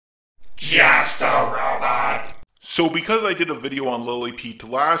just a robot. So because I did a video on Lily Pete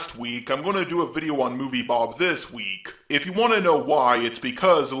last week, I'm going to do a video on Movie Bob this week. If you want to know why, it's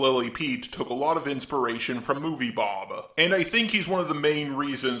because Lily Pete took a lot of inspiration from Movie Bob. And I think he's one of the main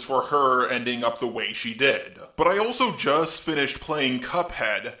reasons for her ending up the way she did. But I also just finished playing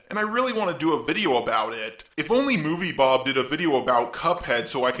Cuphead, and I really want to do a video about it. If only Movie Bob did a video about Cuphead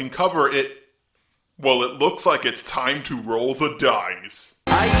so I can cover it. Well, it looks like it's time to roll the dice.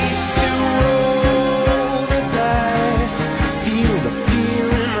 I used to roll the dice, feel the fear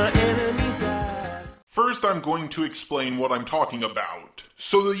in my enemy's eyes. First, I'm going to explain what I'm talking about.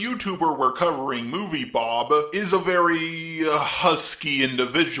 So the YouTuber we're covering, Movie Bob, is a very husky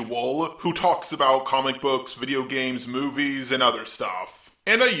individual who talks about comic books, video games, movies, and other stuff.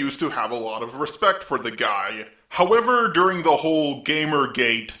 And I used to have a lot of respect for the guy. However, during the whole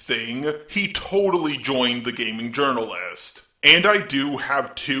Gamergate thing, he totally joined the gaming journalist. And I do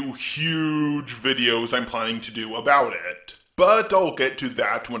have 2 huge videos I'm planning to do about it. But I'll get to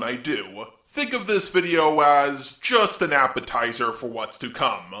that when I do. Think of this video as just an appetizer for what's to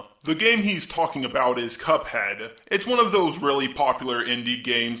come. The game he's talking about is Cuphead. It's one of those really popular indie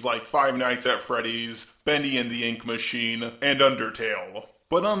games like Five Nights at Freddy's, Bendy and the Ink Machine, and Undertale.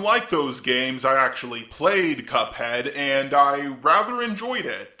 But unlike those games, I actually played Cuphead, and I rather enjoyed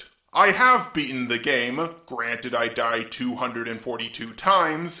it. I have beaten the game, granted I died 242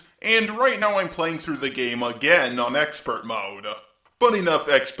 times, and right now I'm playing through the game again on expert mode. But enough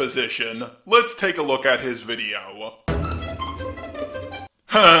exposition, let's take a look at his video.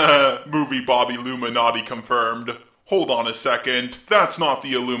 Movie Bob Illuminati confirmed. Hold on a second, that's not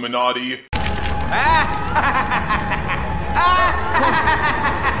the Illuminati.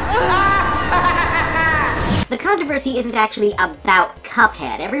 The controversy isn't actually about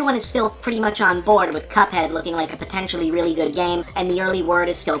Cuphead. Everyone is still pretty much on board with Cuphead looking like a potentially really good game, and the early word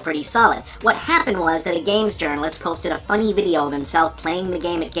is still pretty solid. What happened was that a games journalist posted a funny video of himself playing the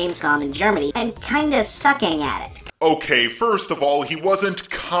game at Gamescom in Germany and kinda sucking at it. Okay, first of all, he wasn't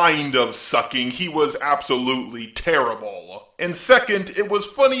kind of sucking, he was absolutely terrible. And second, it was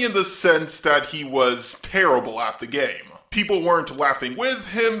funny in the sense that he was terrible at the game. People weren't laughing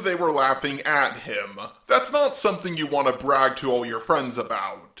with him, they were laughing at him. That's not something you want to brag to all your friends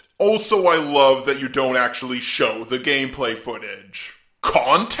about. Also, I love that you don't actually show the gameplay footage.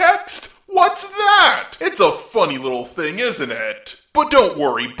 Context? What's that? It's a funny little thing, isn't it? But don't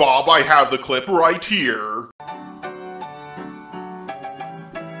worry, Bob, I have the clip right here.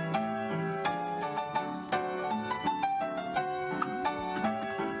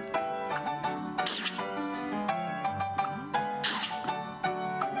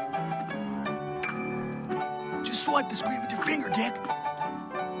 Swipe the screen with your finger, Dick.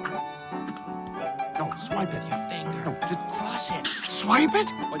 No, swipe with your finger. No, just cross it. Swipe it?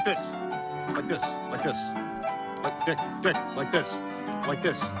 Like this. Like this. Like this. Like Dick. Like this. Like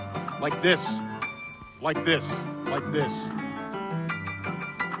this. Like this. Like this. Like this.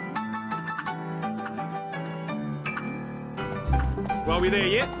 Well, are we there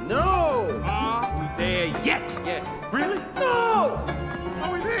yet? No! Are we there yet? Yes. Really? No!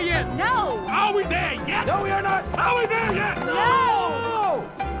 Are we there yet? No! Are we there yet? No, we are not! Are we there yet? No!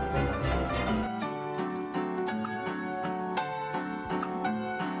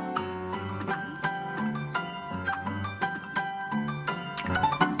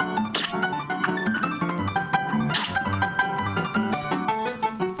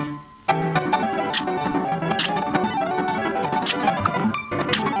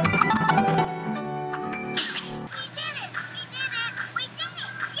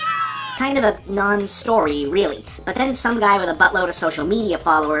 Kind of a non-story, really. But then some guy with a buttload of social media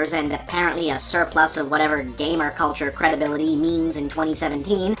followers and apparently a surplus of whatever gamer culture credibility means in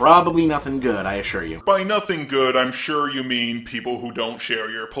 2017. Probably nothing good, I assure you. By nothing good, I'm sure you mean people who don't share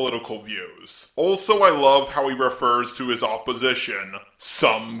your political views. Also, I love how he refers to his opposition,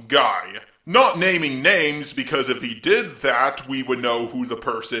 some guy. Not naming names, because if he did that, we would know who the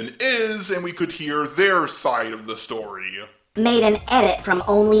person is, and we could hear their side of the story. Made an edit from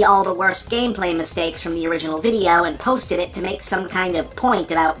only all the worst gameplay mistakes from the original video and posted it to make some kind of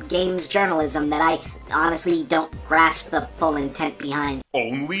point about games journalism that I honestly don't grasp the full intent behind.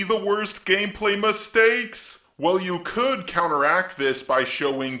 Only the worst gameplay mistakes? Well, you could counteract this by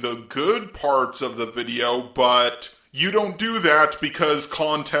showing the good parts of the video, but you don't do that because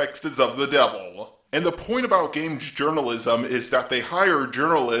context is of the devil. And the point about games journalism is that they hire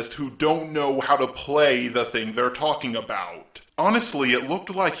journalists who don't know how to play the thing they're talking about. Honestly, it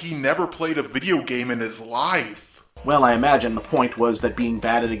looked like he never played a video game in his life. Well, I imagine the point was that being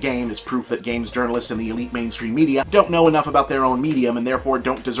bad at a game is proof that games journalists and the elite mainstream media don't know enough about their own medium and therefore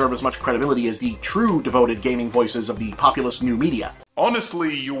don't deserve as much credibility as the true devoted gaming voices of the populist new media.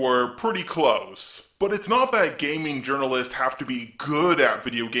 Honestly, you were pretty close. But it's not that gaming journalists have to be good at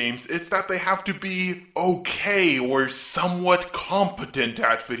video games, it's that they have to be okay or somewhat competent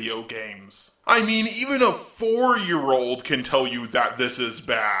at video games. I mean, even a 4-year-old can tell you that this is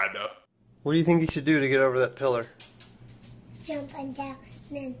bad. What do you think he should do to get over that pillar? Jump and down,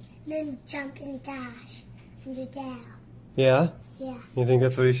 then jump and dash, and do down. Yeah? Yeah, You think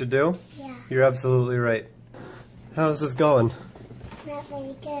that's what he should do? yeah, You're absolutely right. How's this going? not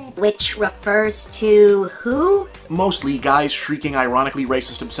very good. Which refers to who? Mostly guys shrieking ironically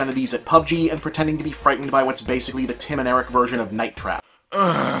racist obscenities at PUBG and pretending to be frightened by what's basically the Tim and Eric version of Night Trap.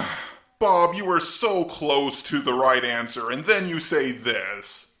 Bob, you were so close to the right answer, and then you say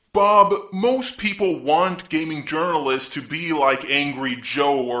this. Bob, most people want gaming journalists to be like Angry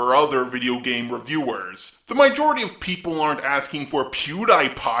Joe or other video game reviewers. The majority of people aren't asking for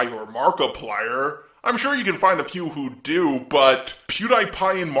PewDiePie or Markiplier. I'm sure you can find a few who do, but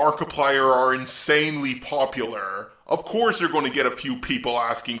PewDiePie and Markiplier are insanely popular. Of course you're going to get a few people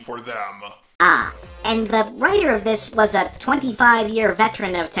asking for them. Ah, and the writer of this was a 25-year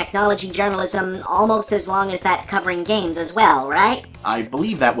veteran of technology journalism, almost as long as that covering games as well, right? I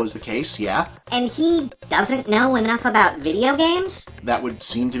believe that was the case, yeah. And he doesn't know enough about video games? That would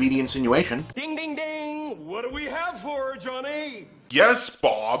seem to be the insinuation. Ding, ding, ding! What do we have for her, Johnny? Yes,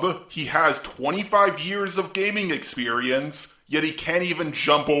 Bob, he has 25 years of gaming experience, yet he can't even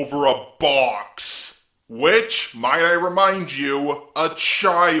jump over a box. Which, might I remind you, a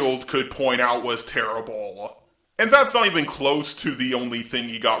child could point out was terrible. And that's not even close to the only thing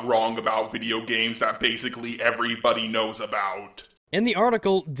he got wrong about video games that basically everybody knows about. In the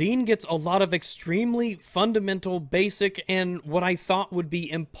article, Dean gets a lot of extremely fundamental, basic, and what I thought would be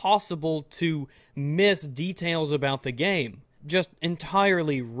impossible to miss details about the game. Just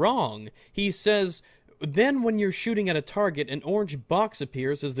entirely wrong. He says, then when you're shooting at a target, an orange box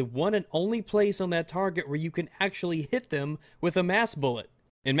appears as the one and only place on that target where you can actually hit them with a mass bullet.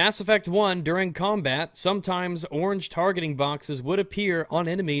 In Mass Effect 1, during combat, sometimes orange targeting boxes would appear on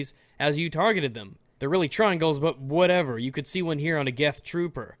enemies as you targeted them. They're really triangles, but whatever. You could see one here on a Geth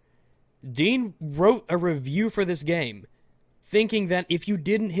Trooper. Dean wrote a review for this game, thinking that if you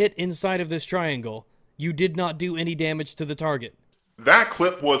didn't hit inside of this triangle, you did not do any damage to the target. That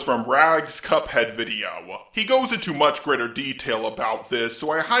clip was from Rag's Cuphead video. He goes into much greater detail about this,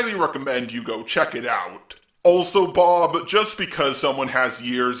 so I highly recommend you go check it out. Also, Bob, just because someone has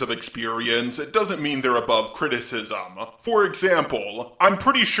years of experience, it doesn't mean they're above criticism. For example, I'm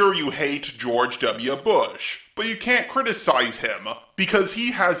pretty sure you hate George W. Bush, but you can't criticize him, because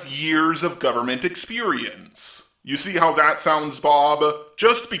he has years of government experience. You see how that sounds, Bob?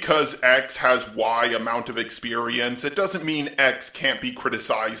 Just because X has Y amount of experience, it doesn't mean X can't be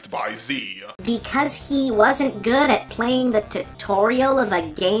criticized by Z. Because he wasn't good at playing the tutorial of a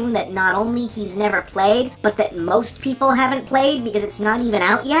game that not only he's never played, but that most people haven't played because it's not even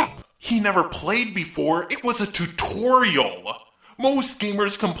out yet? He never played before, it was a tutorial. Most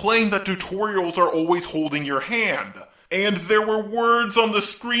gamers complain that tutorials are always holding your hand. And there were words on the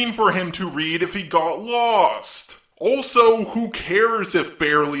screen for him to read if he got lost. Also, who cares if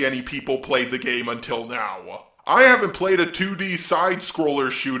barely any people played the game until now? I haven't played a 2D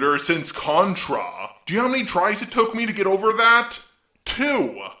side-scroller shooter since Contra. Do you know how many tries it took me to get over that?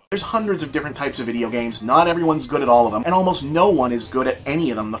 2. There's hundreds of different types of video games, not everyone's good at all of them, and almost no one is good at any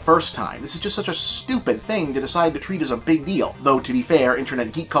of them the first time. This is just such a stupid thing to decide to treat as a big deal. Though, to be fair,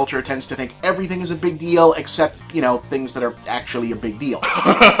 internet geek culture tends to think everything is a big deal, except, you know, things that are actually a big deal.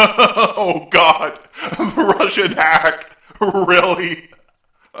 Oh god, the Russian hack, really?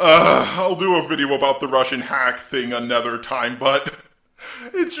 I'll do a video about the Russian hack thing another time, but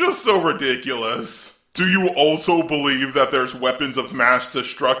it's just so ridiculous. Do you also believe that there's weapons of mass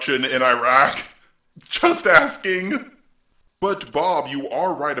destruction in Iraq? Just asking. But Bob, you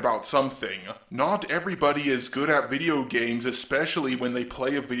are right about something. Not everybody is good at video games, especially when they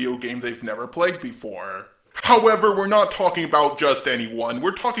play a video game they've never played before. However, we're not talking about just anyone.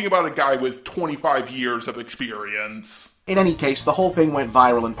 We're talking about a guy with 25 years of experience. In any case, the whole thing went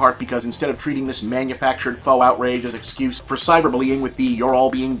viral in part because instead of treating this manufactured faux outrage as excuse for cyberbullying with the "you're all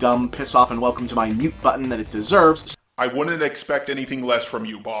being dumb, piss off and welcome to my mute" button that it deserves, I wouldn't expect anything less from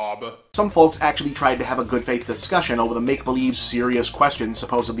you, Bob. some folks actually tried to have a good faith discussion over the make-believe serious questions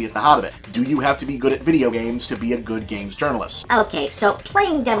supposedly at the heart of it. Do you have to be good at video games to be a good games journalist? Okay, so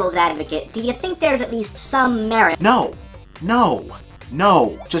playing devil's advocate, do you think there's at least some merit? No. No.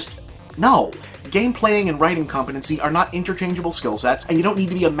 No. Just no. Gameplaying and writing competency are not interchangeable skill sets, and you don't need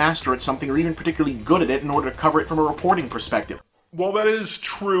to be a master at something or even particularly good at it in order to cover it from a reporting perspective. While that is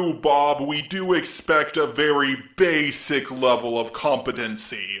true, Bob, we do expect a very basic level of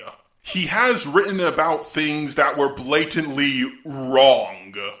competency. He has written about things that were blatantly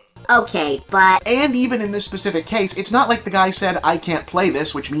wrong. Okay, but... And even in this specific case, it's not like the guy said, I can't play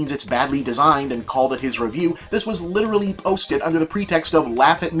this, which means it's badly designed, and called it his review. This was literally posted under the pretext of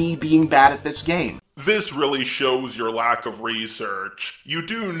laugh at me being bad at this game. This really shows your lack of research. You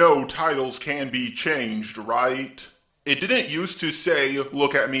do know titles can be changed, right? It didn't used to say,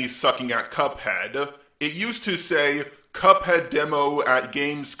 look at me sucking at Cuphead. It used to say, Cuphead demo at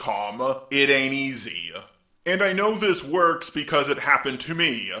Gamescom, it ain't easy. And I know this works because it happened to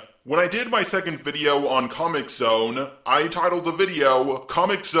me. When I did my second video on Comic Zone, I titled the video,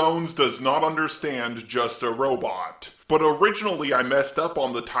 Comic Zones Does Not Understand Just a Robot. But originally I messed up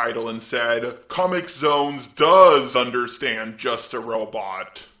on the title and said, Comic Zones Does Understand Just a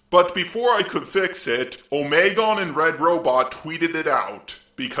Robot. But before I could fix it, Omegon and Red Robot tweeted it out,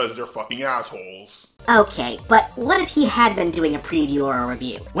 because they're fucking assholes. Okay, but what if he had been doing a preview or a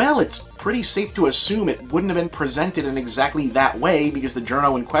review? Well, it's pretty safe to assume it wouldn't have been presented in exactly that way because the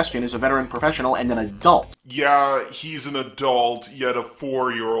journo in question is a veteran professional and an adult. Yeah, he's an adult, yet a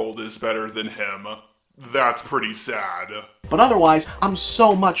 4-year-old is better than him. That's pretty sad. But otherwise, I'm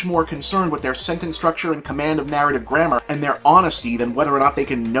so much more concerned with their sentence structure and command of narrative grammar and their honesty than whether or not they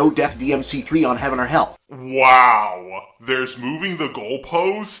can no-death DMC3 on Heaven or Hell. Wow! There's moving the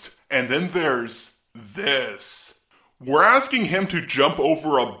goalpost, and then there's this. We're asking him to jump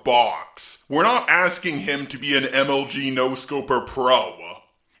over a box. We're not asking him to be an MLG no-scoper pro.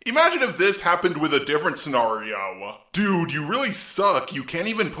 Imagine if this happened with a different scenario. Dude, you really suck. You can't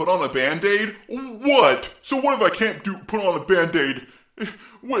even put on a band-aid? What? So what if I can't put on a band-aid?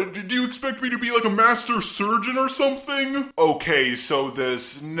 What, do you expect me to be like a master surgeon or something? Okay, so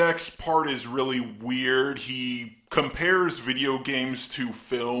this next part is really weird. He compares video games to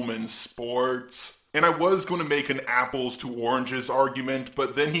film and sports. And I was going to make an apples to oranges argument,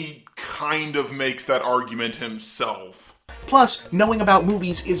 but then he kind of makes that argument himself. Plus, knowing about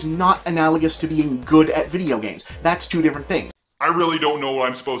movies is not analogous to being good at video games. That's two different things. I really don't know what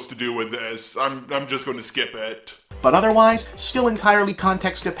I'm supposed to do with this. I'm just going to skip it. But otherwise, still entirely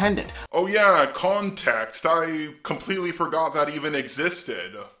context dependent. Oh yeah, context. I completely forgot that even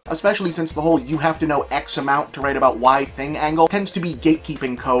existed. Especially since the whole you have to know X amount to write about Y thing angle tends to be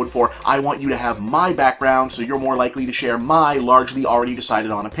gatekeeping code for I want you to have my background so you're more likely to share my largely already decided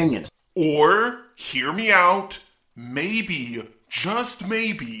on opinions. Or, hear me out, maybe, just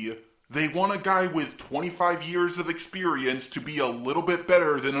maybe, they want a guy with 25 years of experience to be a little bit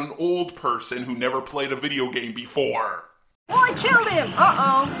better than an old person who never played a video game before. Oh, I killed him!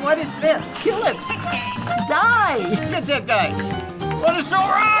 Uh-oh, what is this? Kill him! Die! Get that guy! What is so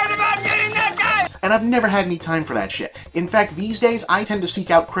hard about getting that guy? And I've never had any time for that shit. In fact, these days, I tend to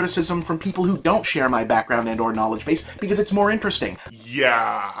seek out criticism from people who don't share my background and or knowledge base because it's more interesting.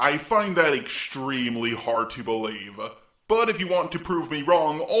 Yeah, I find that extremely hard to believe. But if you want to prove me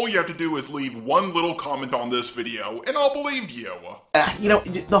wrong, all you have to do is leave one little comment on this video, and I'll believe you. You know,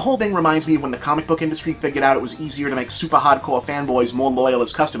 the whole thing reminds me of when the comic book industry figured out it was easier to make super hardcore fanboys more loyal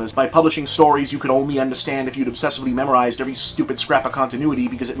as customers by publishing stories you could only understand if you'd obsessively memorized every stupid scrap of continuity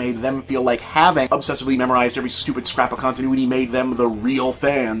because it made them feel like having obsessively memorized every stupid scrap of continuity made them the real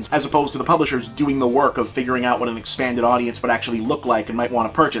fans, as opposed to the publishers doing the work of figuring out what an expanded audience would actually look like and might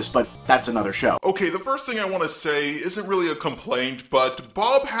want to purchase, but that's another show. Okay, the first thing I want to say isn't really a complaint, but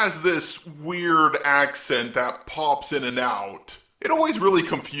Bob has this weird accent that pops in and out. It always really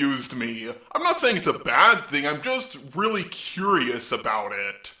confused me. I'm not saying it's a bad thing, I'm just really curious about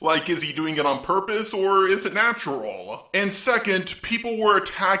it. Like, is he doing it on purpose, or is it natural? And second, people were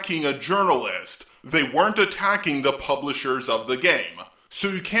attacking a journalist. They weren't attacking the publishers of the game. So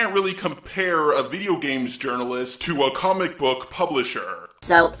you can't really compare a video games journalist to a comic book publisher.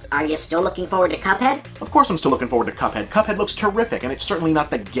 So, are you still looking forward to Cuphead? Of course I'm still looking forward to Cuphead. Cuphead looks terrific, and it's certainly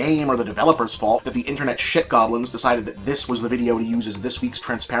not the game or the developer's fault that the internet shitgoblins decided that this was the video to use as this week's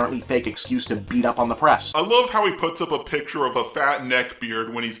transparently fake excuse to beat up on the press. I love how he puts up a picture of a fat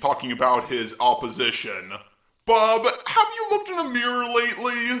neckbeard when he's talking about his opposition. Bob, have you looked in a mirror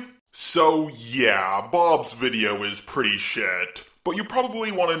lately? So yeah, Bob's video is pretty shit, but you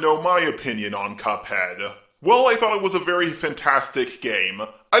probably want to know my opinion on Cuphead. Well, I thought it was a very fantastic game.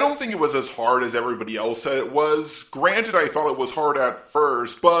 I don't think it was as hard as everybody else said it was. Granted, I thought it was hard at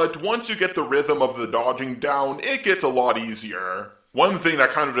first, but once you get the rhythm of the dodging down, it gets a lot easier. One thing that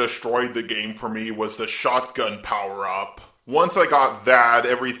kind of destroyed the game for me was the shotgun power-up. Once I got that,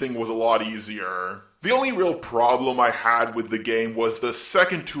 everything was a lot easier. The only real problem I had with the game was the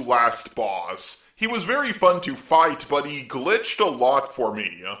second to last boss. He was very fun to fight, but he glitched a lot for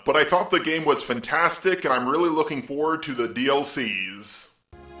me. But I thought the game was fantastic, and I'm really looking forward to the DLCs.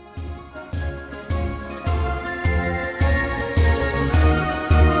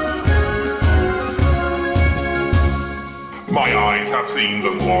 My eyes have seen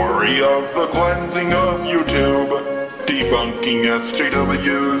the glory of the cleansing of YouTube, debunking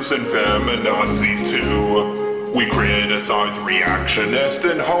SJWs and feminazis too. We criticize reactionists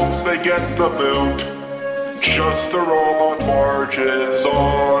in hopes they get the boot. Just the robot marches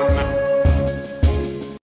on.